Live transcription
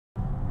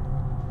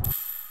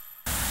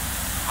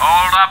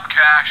Hold up,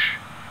 Cash.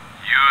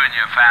 You and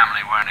your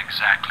family weren't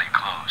exactly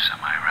close,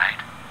 am I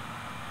right?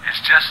 It's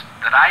just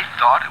that I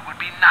thought it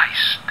would be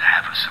nice to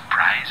have a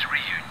surprise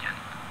reunion.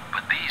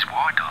 But these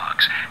war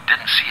dogs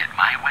didn't see it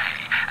my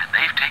way, and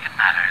they've taken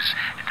matters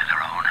into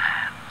their own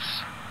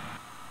hands.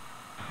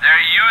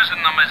 They're using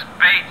them as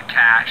bait,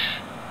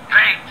 Cash.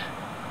 Bait!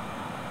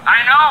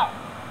 I know!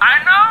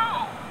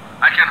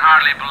 I can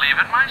hardly believe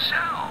it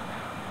myself.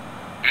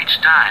 Each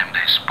time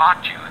they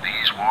spot you,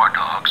 these war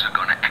dogs are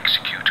going to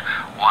execute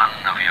one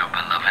of your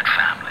beloved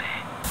family.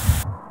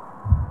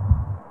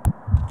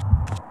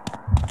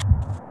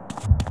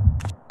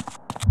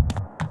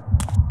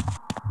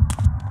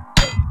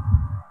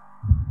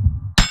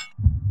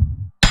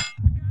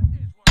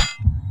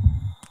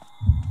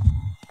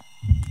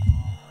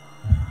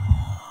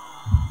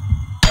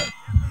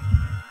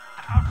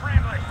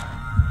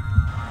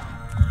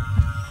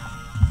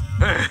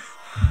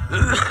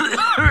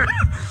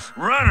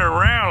 Running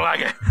around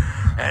like an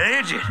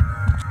idiot.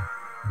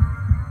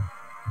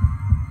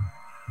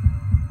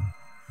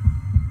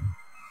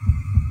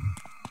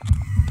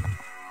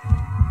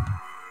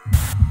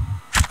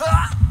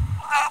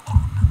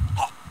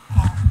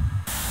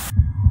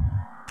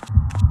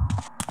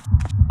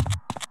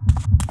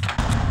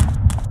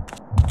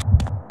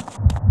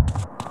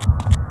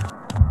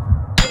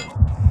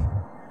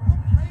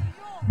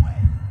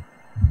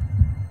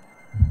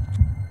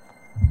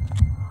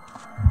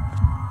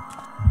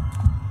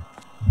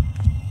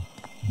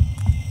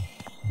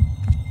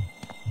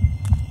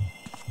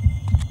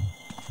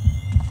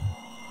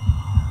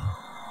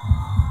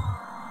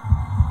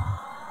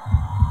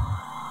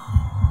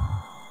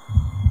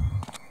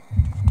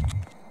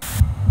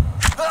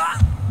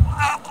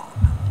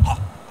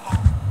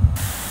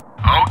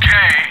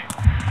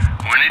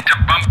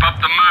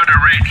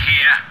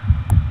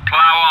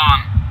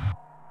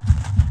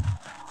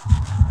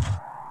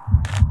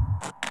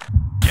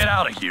 Get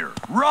out of here!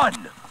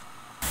 Run!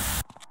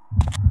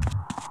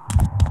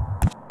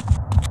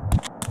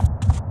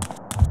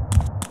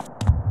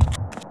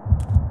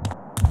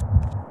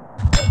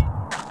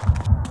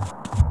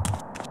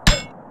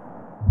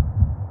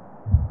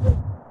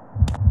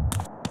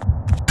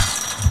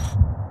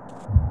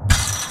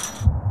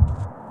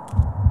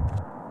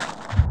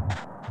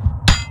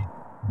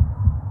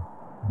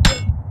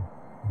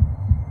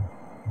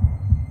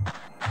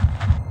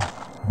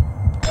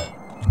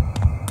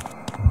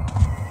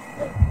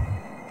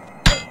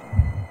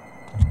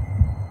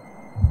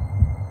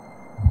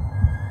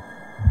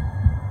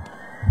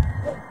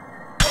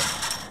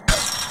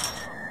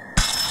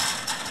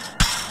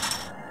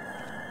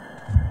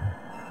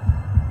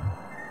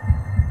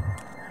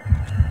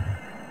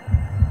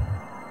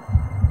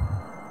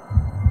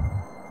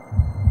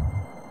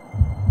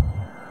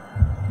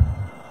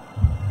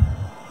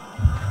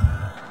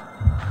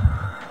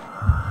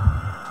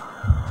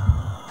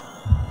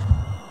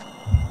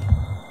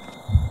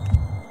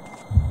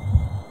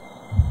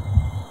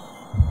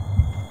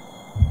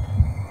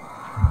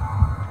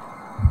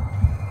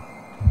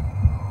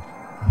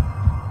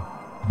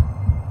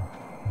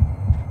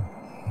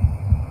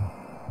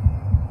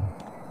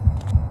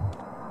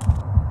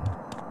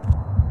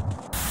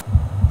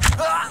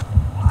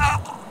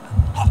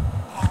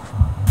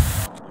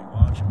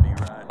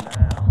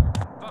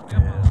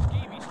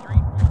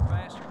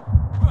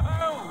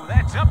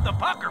 Up the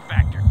pucker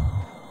factor.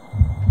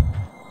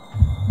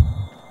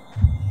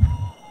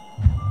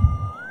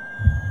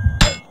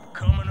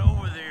 Coming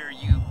over there,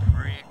 you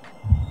prick.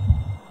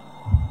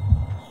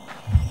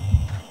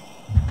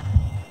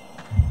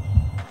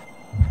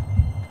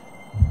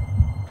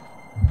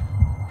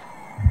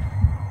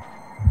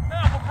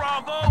 Alpha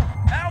Bravo!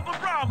 Alpha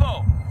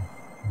Bravo!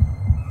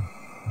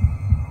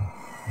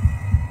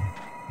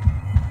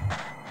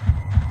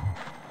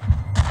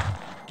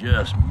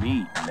 Just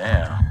meat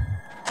now.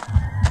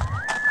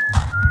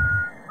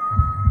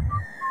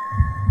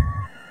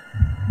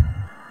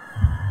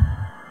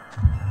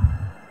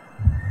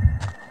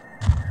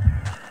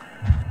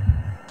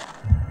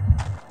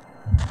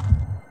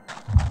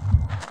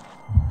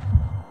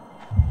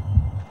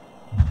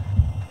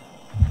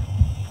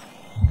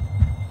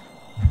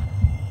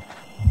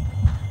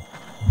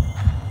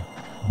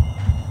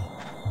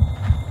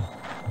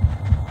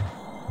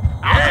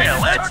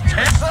 Let's stick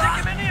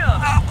him in the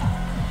oven.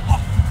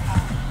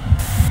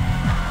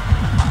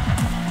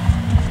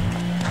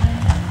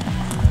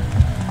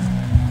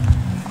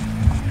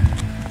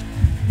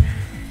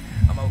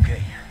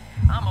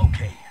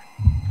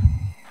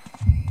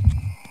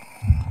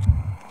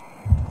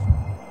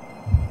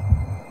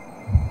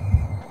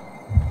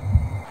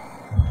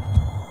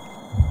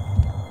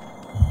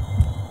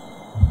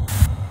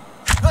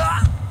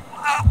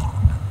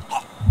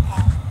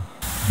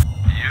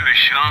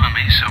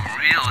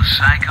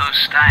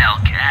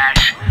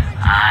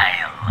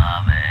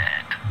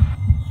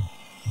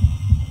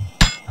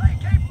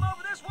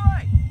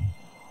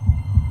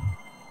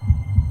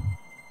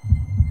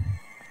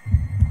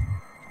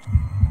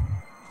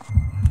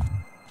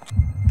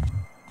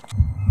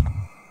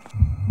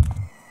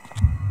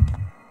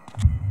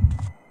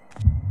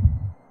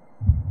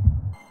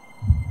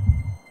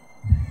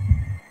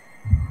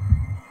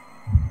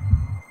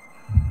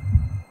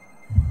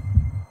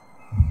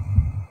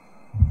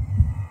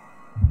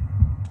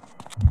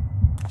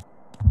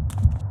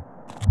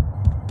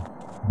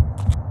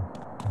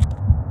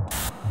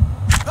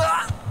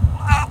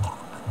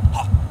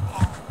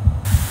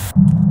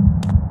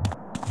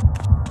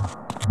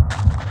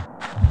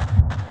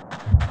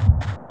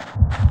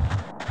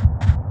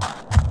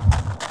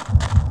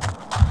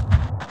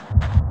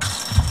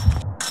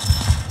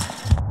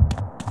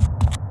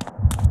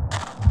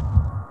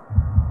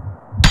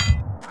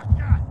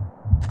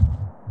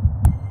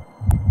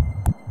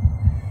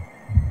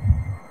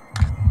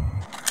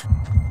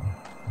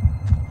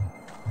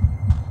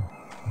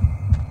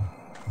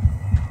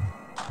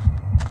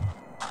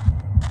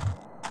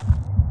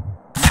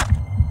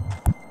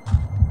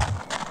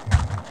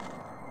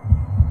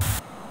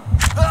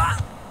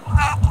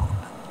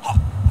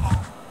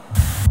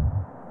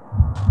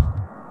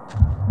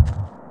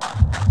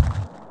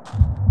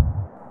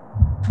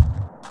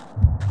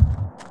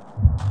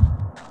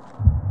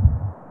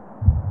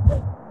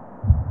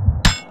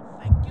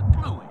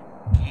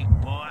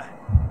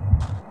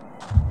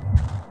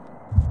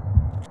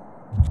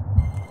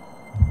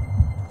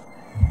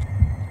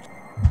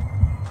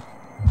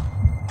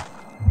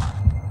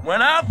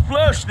 When I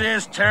flush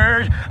this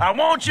turd, I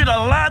want you to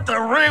light the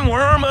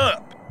ringworm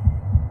up.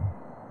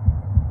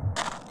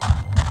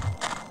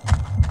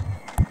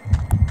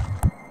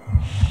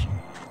 Shit.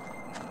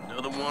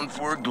 Another one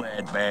for a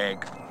glad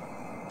bag.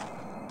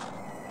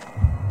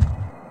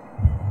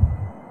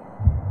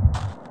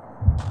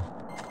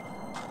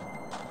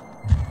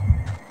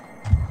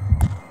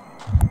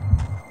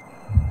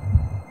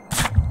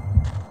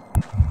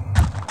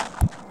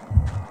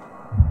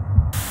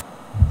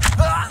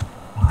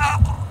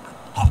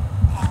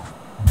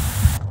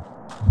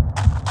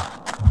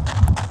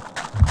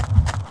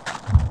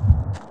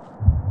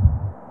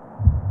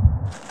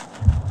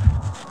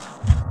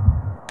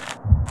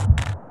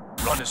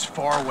 Run as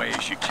far away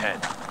as you can.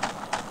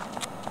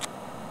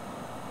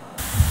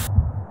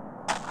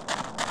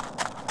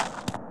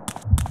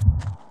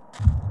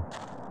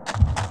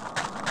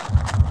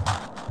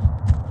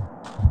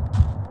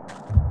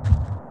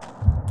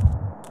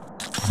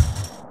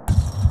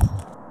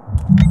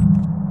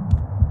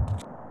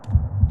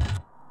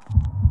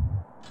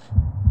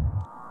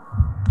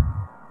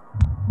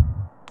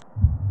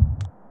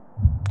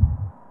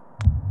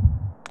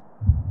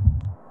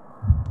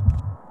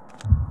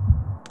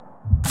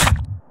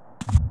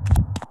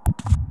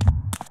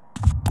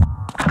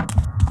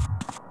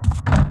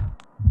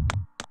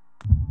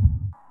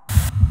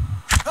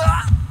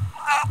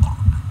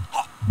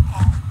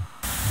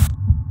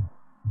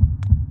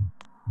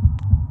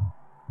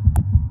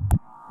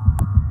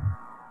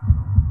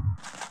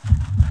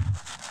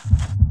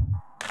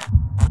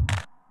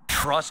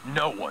 Trust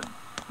no one.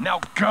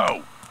 Now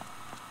go!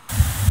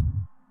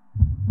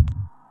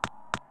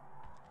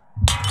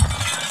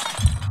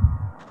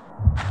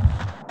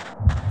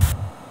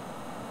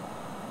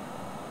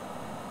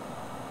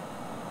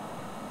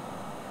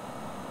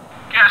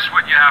 Guess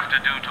what you have to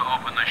do to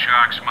open the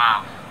shark's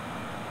mouth?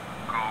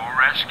 Go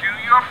rescue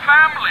your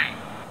family.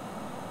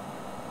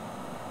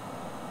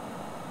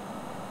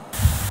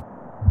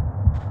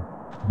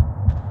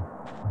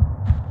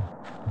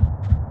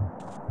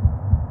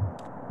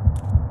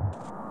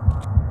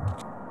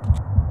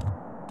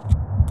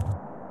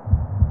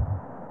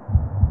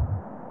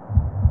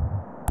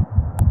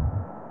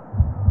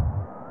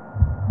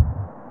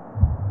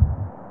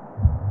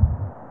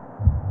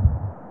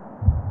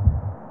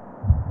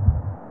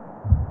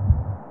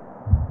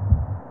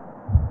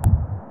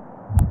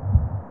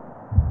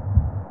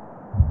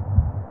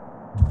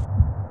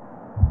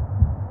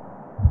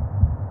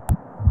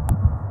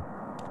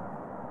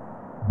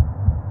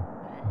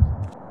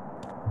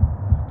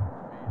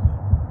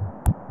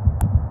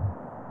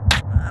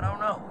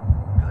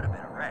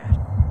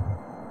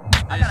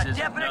 I got a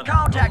definite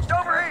contact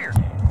over here.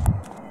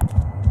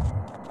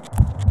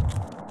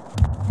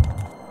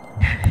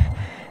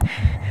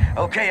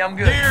 Okay, I'm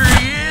good. There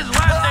he is! Light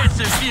that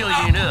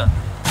civilian up!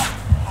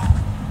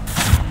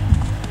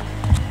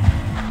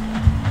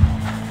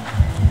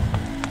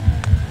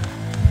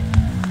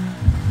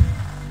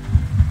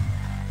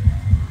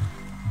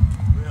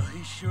 Well,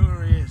 he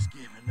sure is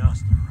giving us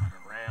the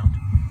runaround.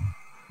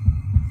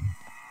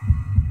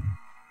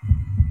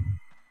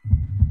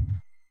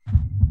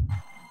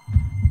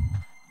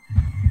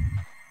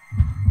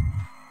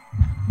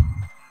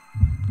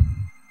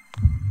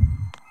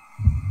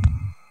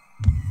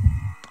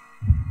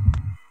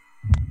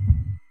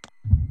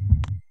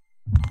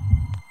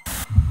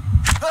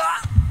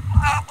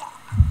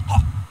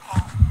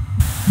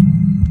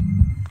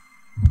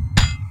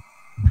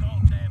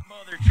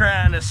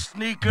 Trying to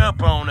sneak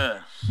up on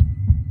us.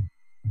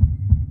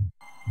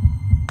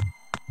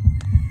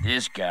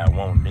 This guy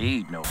won't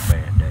need no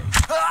band-aid.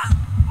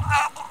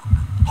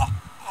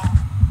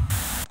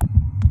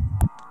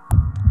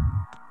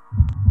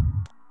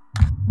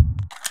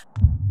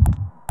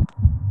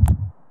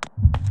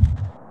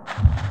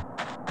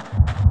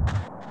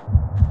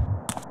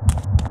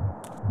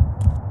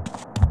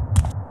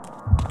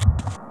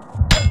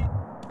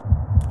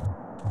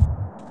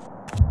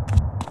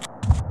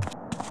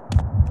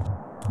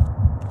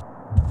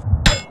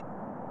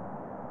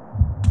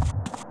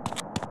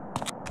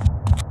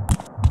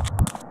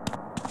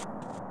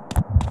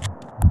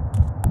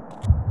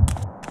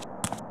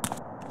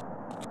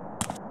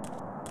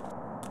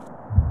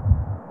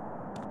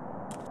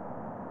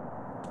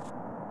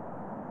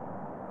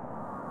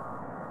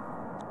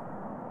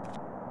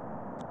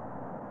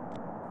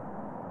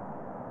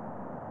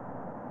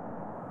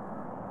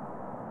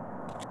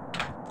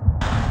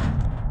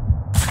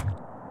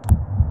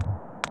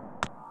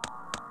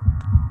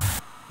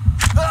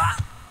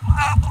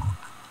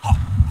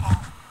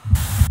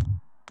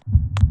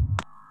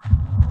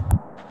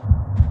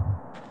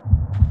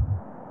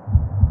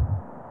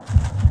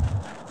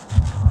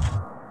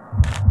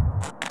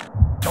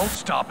 Don't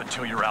stop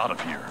until you're out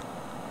of here.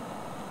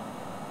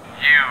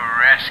 You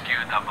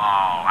rescued them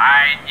all.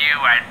 I knew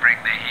I'd bring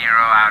the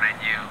hero out in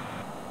you.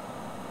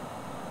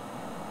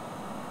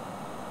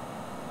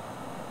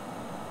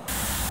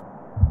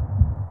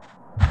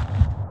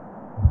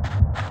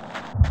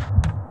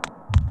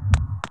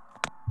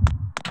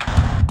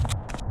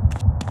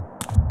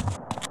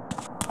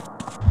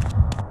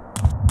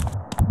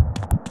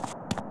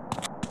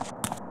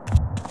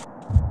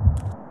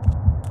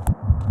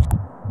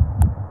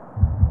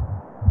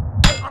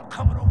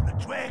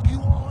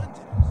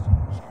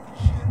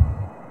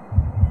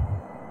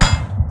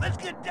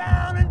 Get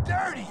down and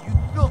dirty, you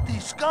filthy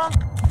skunk!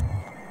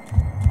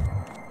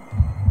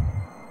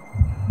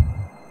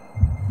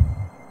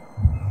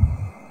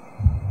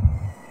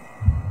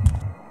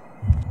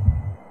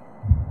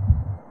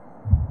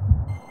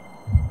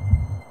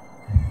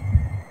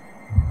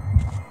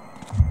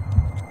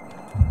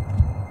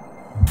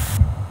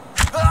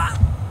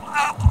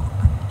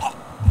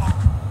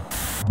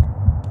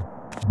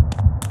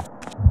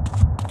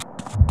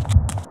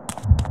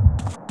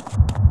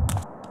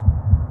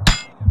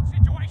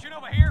 Situation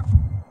over here?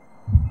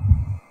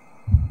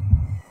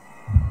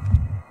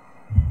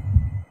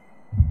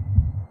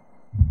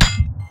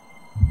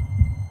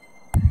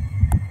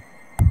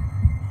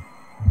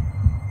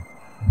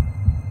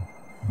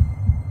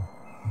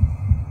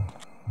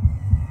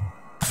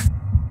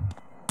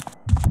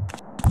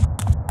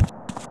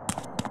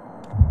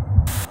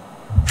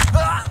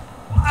 Damn,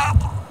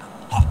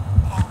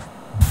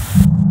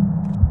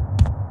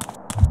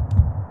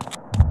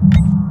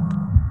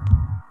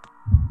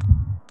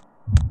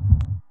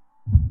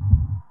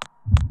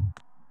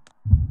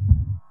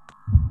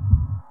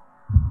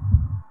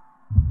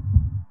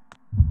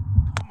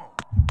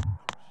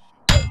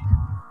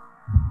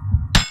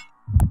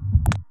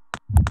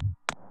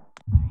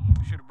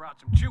 should have brought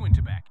some chewing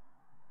tobacco.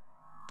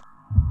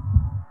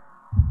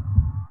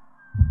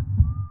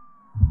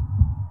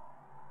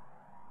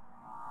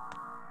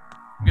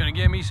 I'm gonna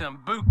get me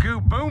some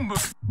buku boom boom.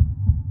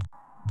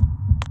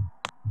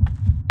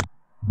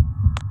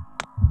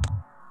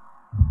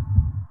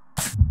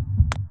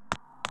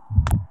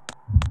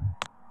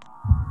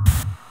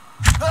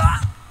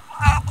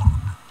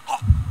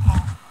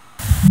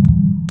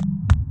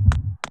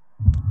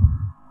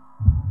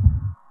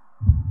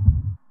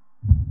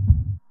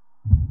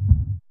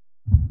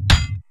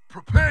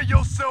 Prepare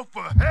yourself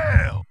for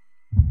hell!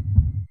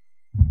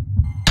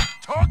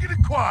 Target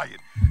acquired!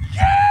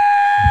 Yeah!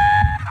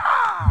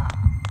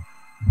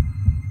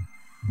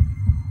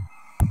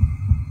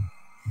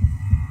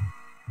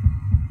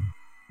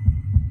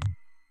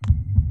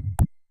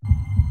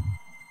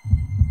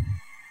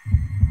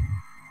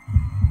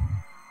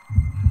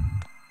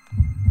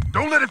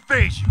 Don't let it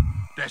phase you.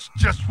 That's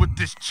just what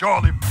this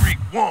Charlie freak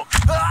wants.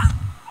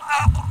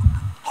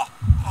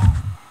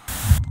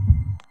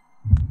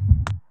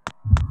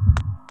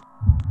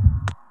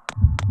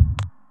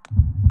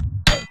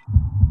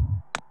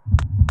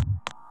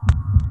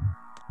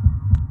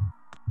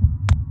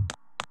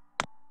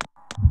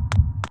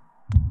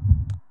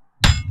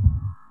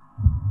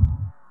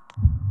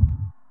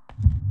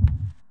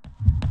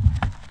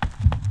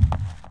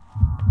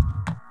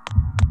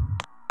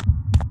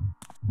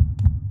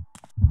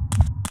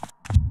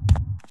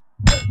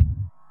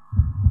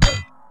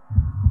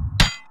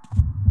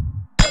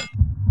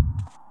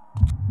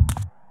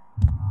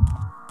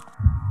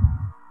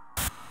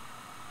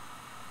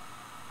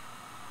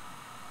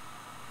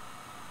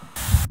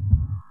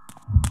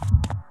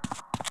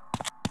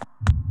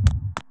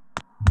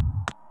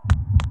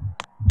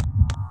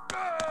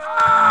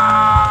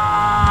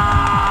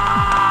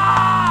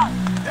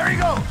 There he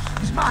goes.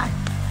 He's mine.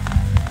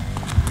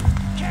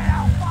 Can't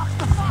outfox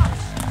the fox.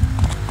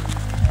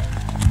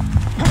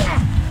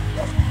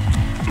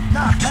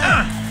 Not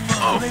bad.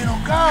 Oh, they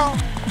don't go.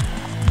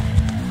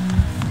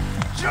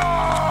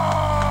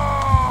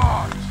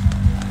 Charge!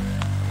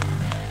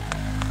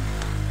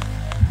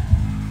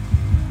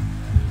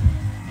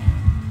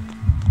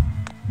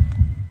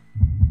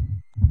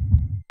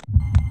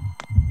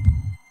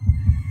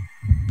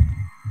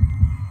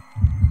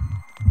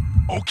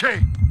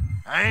 Okay,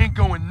 I ain't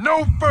going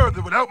no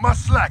further without my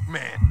slack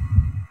man.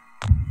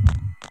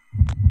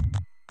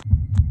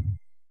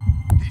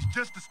 He's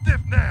just a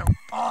stiff now.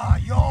 Ah,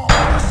 yo,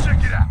 let's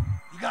check it out.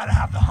 You gotta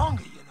have the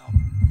hunger, you know.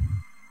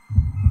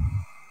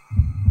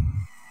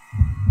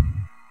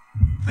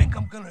 Think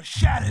I'm gonna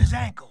shatter his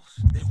ankles,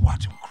 then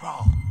watch him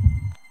crawl.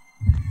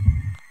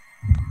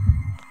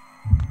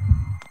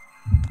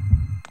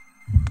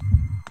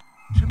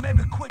 Should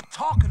maybe quit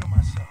talking to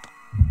myself.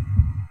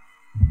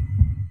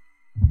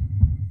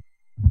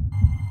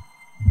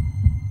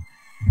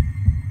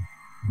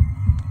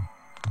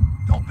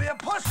 Don't be a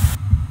pussy.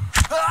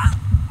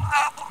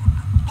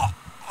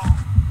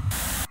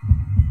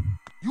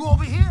 You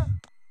over here?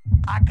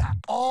 I got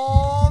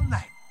all